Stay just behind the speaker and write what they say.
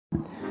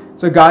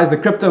So guys, the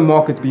crypto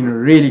market's been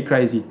really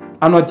crazy.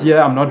 I'm not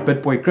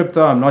BitBoy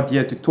Crypto. I'm not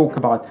here to talk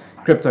about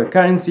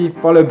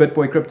cryptocurrency. Follow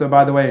BitBoy Crypto,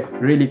 by the way.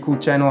 Really cool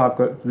channel. I've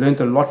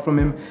learned a lot from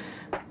him.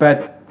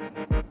 But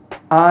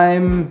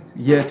I'm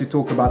here to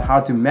talk about how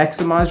to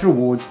maximize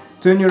rewards,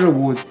 turn your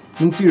rewards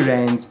into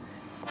rands,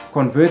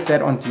 convert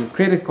that onto your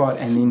credit card,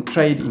 and then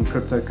trade in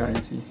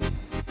cryptocurrency.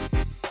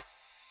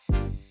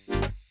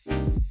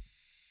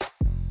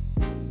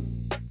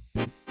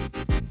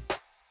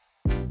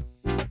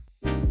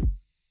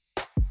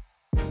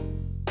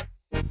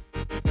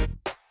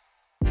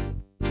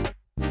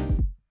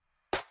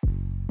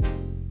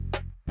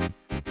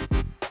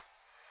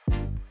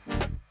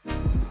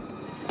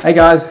 Hey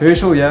guys,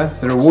 Herschel here,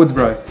 the Rewards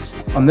Bro.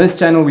 On this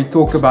channel we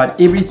talk about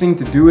everything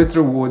to do with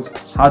rewards,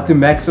 how to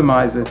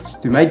maximize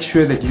it, to make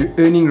sure that you're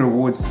earning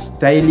rewards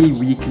daily,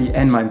 weekly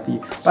and monthly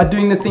by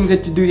doing the things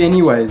that you do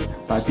anyways,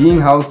 by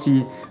being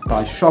healthy,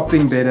 by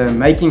shopping better,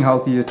 making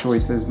healthier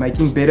choices,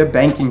 making better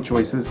banking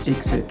choices,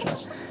 etc.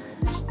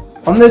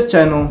 On this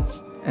channel,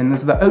 and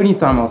this is the only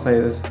time I'll say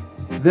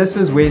this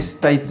is where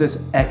status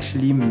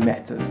actually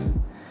matters.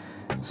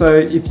 So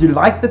if you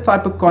like the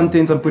type of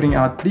content I'm putting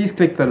out, please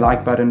click the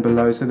like button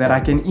below so that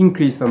I can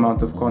increase the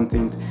amount of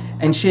content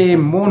and share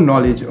more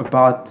knowledge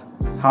about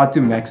how to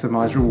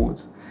maximize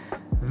rewards.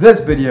 This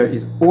video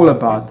is all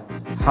about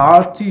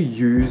how to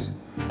use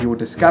your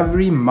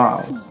discovery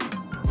miles.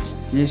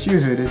 Yes, you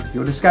heard it,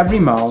 your discovery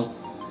miles,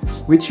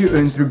 which you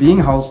earn through being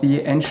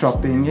healthy and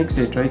shopping,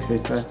 etc,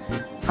 etc.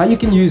 How you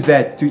can use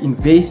that to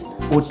invest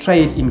or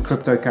trade in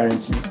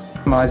cryptocurrency,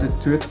 maximize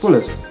it to its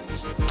fullest.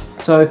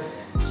 So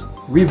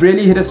we've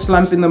really hit a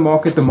slump in the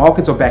market. The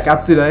markets are back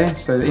up today,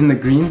 so in the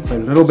green, so a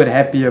little bit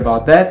happy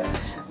about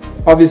that.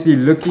 Obviously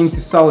looking to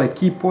sell at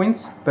key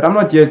points, but I'm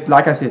not here,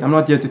 like I said, I'm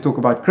not here to talk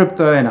about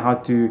crypto and how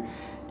to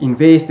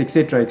invest,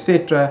 etc,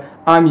 etc.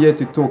 I'm here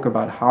to talk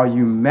about how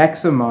you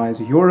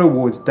maximize your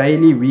rewards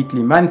daily,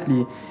 weekly,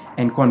 monthly,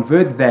 and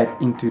convert that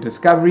into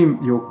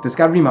your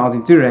discovery miles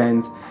into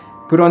rands,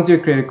 put onto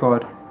your credit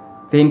card,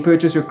 then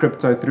purchase your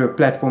crypto through a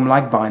platform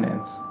like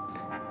Binance.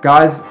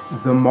 Guys,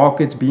 the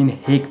market's been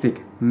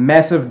hectic.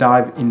 Massive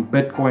dive in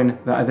Bitcoin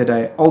the other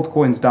day,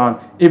 altcoins down,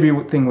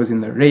 everything was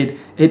in the red.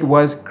 It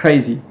was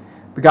crazy.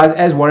 But guys,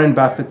 as Warren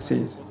Buffett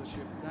says,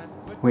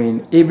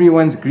 when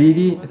everyone's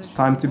greedy, it's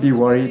time to be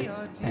worried,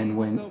 and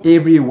when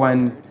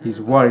everyone is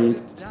worried,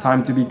 it's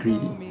time to be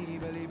greedy.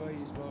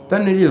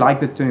 Don't really like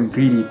the term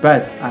greedy,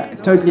 but I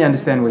totally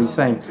understand what he's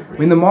saying.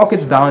 When the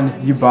market's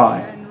down, you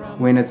buy.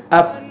 When it's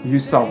up, you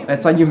sell.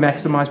 That's how you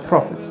maximize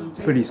profits. It's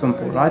pretty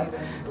simple, right?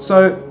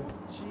 So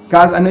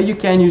guys, I know you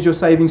can use your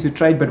savings to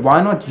trade, but why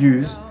not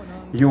use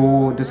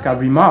your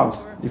discovery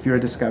miles? If you're a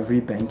Discovery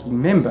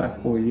banking member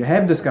or you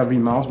have discovery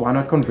miles, why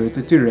not convert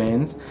it to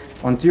rands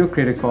onto your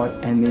credit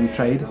card and then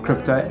trade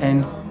crypto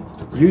and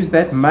use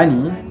that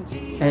money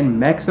and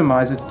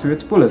maximize it to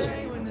its fullest?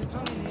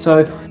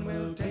 So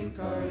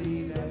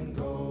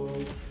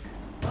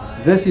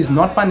this is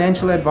not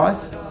financial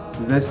advice.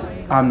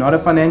 I'm not a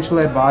financial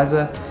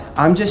advisor.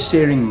 I'm just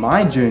sharing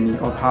my journey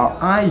of how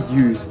I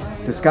use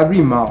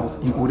discovery miles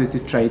in order to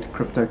trade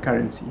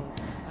cryptocurrency.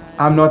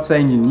 I'm not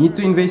saying you need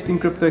to invest in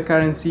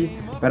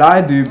cryptocurrency, but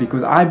I do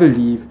because I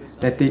believe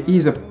that there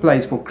is a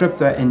place for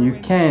crypto and you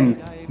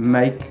can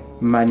make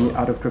money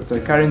out of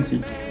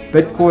cryptocurrency.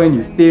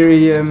 Bitcoin,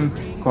 Euthereum,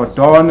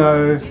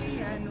 Cardano,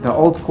 the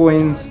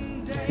altcoins,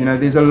 you know,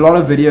 there's a lot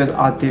of videos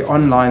out there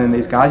online, and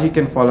there's guys you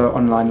can follow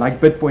online like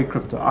BitBoy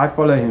Crypto. I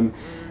follow him.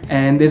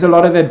 And there's a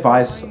lot of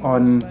advice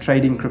on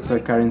trading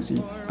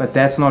cryptocurrency, but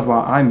that's not why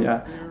I'm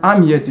here.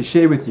 I'm here to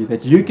share with you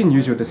that you can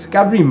use your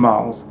discovery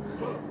miles,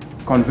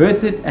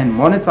 convert it and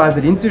monetize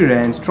it into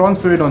rands,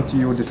 transfer it onto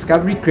your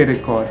Discovery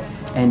credit card,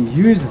 and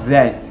use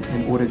that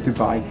in order to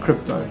buy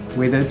crypto,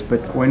 whether it's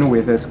Bitcoin or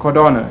whether it's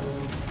Cardano.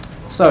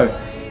 So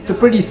it's a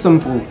pretty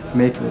simple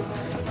method.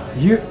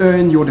 You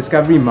earn your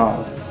discovery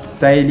miles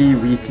daily,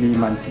 weekly,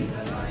 monthly.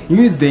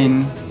 You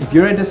then, if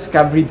you're a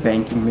Discovery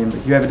banking member,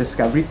 you have a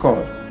Discovery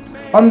card.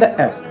 On the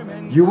app,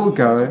 you will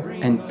go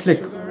and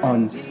click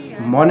on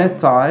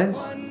monetize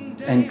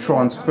and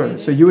transfer.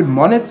 So you would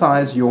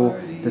monetize your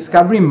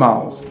discovery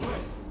miles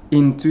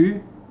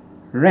into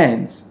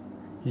rands,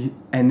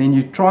 and then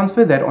you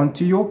transfer that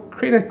onto your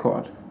credit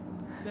card,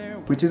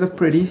 which is a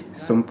pretty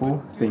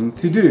simple thing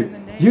to do.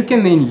 You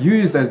can then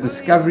use those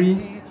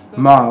discovery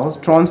miles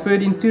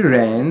transferred into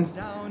rands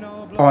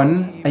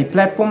on a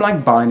platform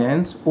like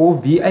Binance or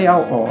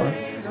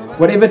VALR,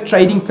 whatever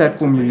trading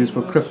platform you use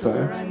for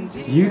crypto.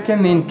 You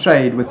can then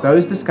trade with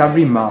those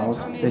discovery miles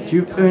that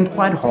you've earned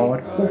quite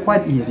hard or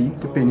quite easy,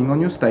 depending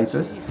on your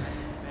status.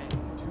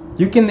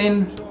 You can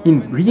then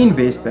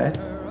reinvest that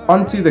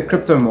onto the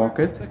crypto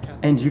market,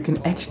 and you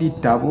can actually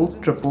double,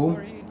 triple,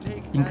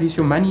 increase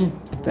your money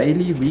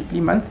daily, weekly,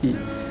 monthly.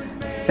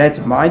 That's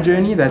my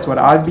journey. That's what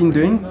I've been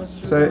doing.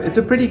 So it's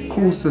a pretty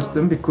cool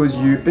system because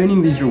you're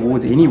earning these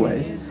rewards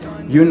anyways.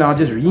 You're now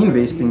just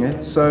reinvesting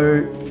it, so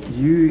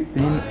you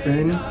then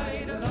earn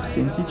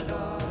percentage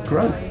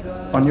growth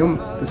on your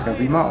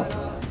discovery miles,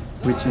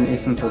 which in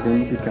essence will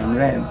then become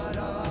rands.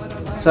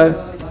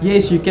 So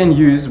yes, you can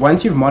use,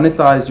 once you've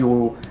monetized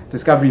your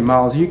Discovery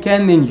Miles, you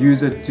can then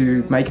use it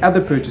to make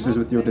other purchases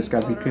with your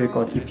Discovery credit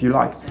card if you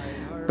like.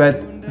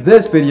 But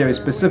this video is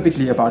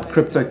specifically about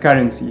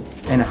cryptocurrency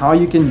and how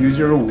you can use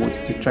your rewards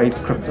to trade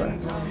crypto.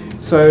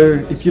 So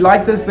if you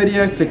like this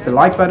video, click the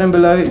like button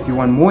below. If you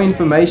want more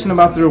information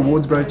about the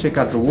Rewards Bro, check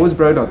out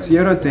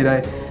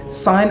rewardsbro.co.za.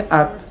 Sign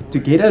up to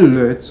get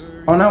alerts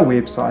on our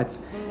website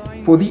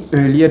for the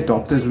early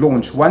adopters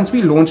launch. Once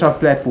we launch our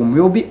platform,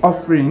 we'll be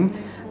offering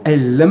a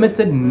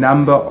limited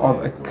number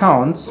of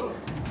accounts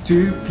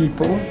to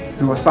people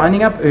who are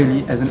signing up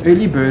early as an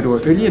early bird or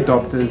early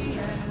adopters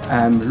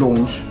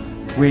launch,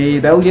 where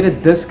they'll get a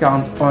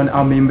discount on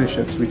our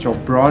memberships, which are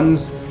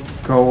bronze,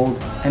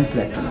 gold and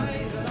platinum.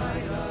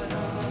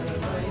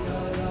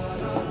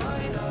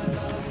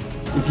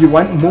 If you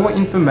want more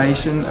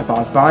information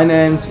about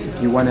Binance,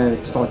 if you want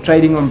to start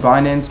trading on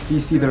Binance,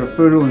 please see the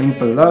referral link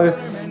below.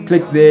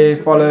 Click there,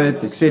 follow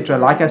it, etc.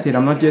 Like I said,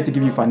 I'm not here to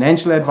give you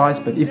financial advice,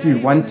 but if you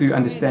want to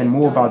understand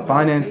more about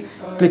Binance,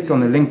 click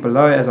on the link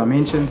below as I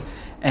mentioned,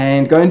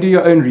 and go and do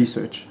your own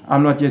research.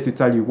 I'm not here to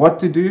tell you what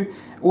to do.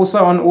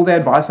 Also, on all the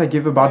advice I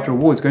give about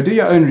rewards, go do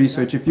your own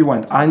research if you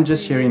want. I'm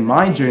just sharing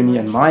my journey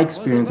and my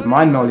experience and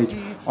my knowledge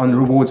on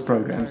rewards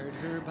programs.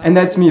 And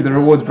that's me, the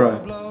Rewards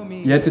Bro.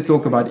 Here to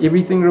talk about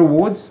everything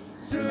rewards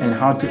and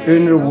how to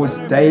earn rewards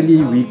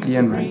daily, weekly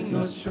and monthly.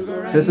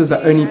 This is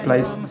the only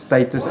place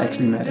status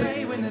actually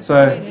matters.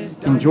 So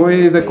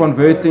enjoy the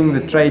converting, the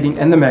trading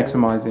and the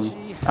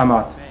maximizing. I'm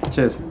out.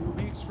 Cheers.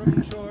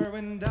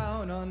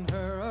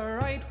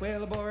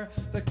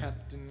 The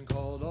captain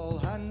called all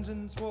hands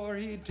and swore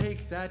he'd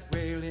take that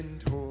whale in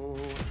tow.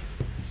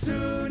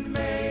 Soon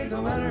may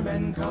the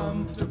wellermen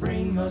come to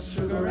bring us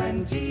sugar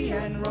and tea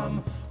and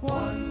rum.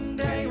 One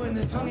day when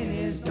the tonguing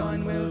is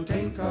done, we'll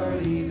take our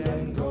leave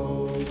and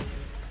go.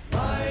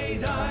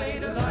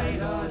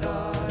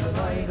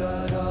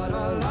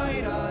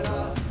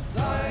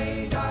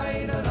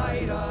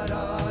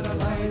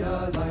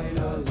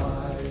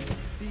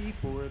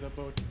 Before the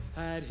boat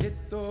had hit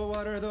the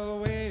water, the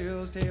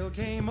whale's tail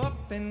came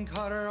up and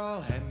caught her.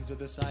 All hands to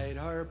the side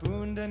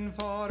harpooned and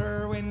fought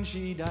her when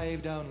she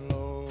dived down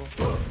low.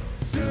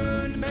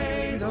 Soon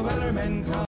may the wellermen come.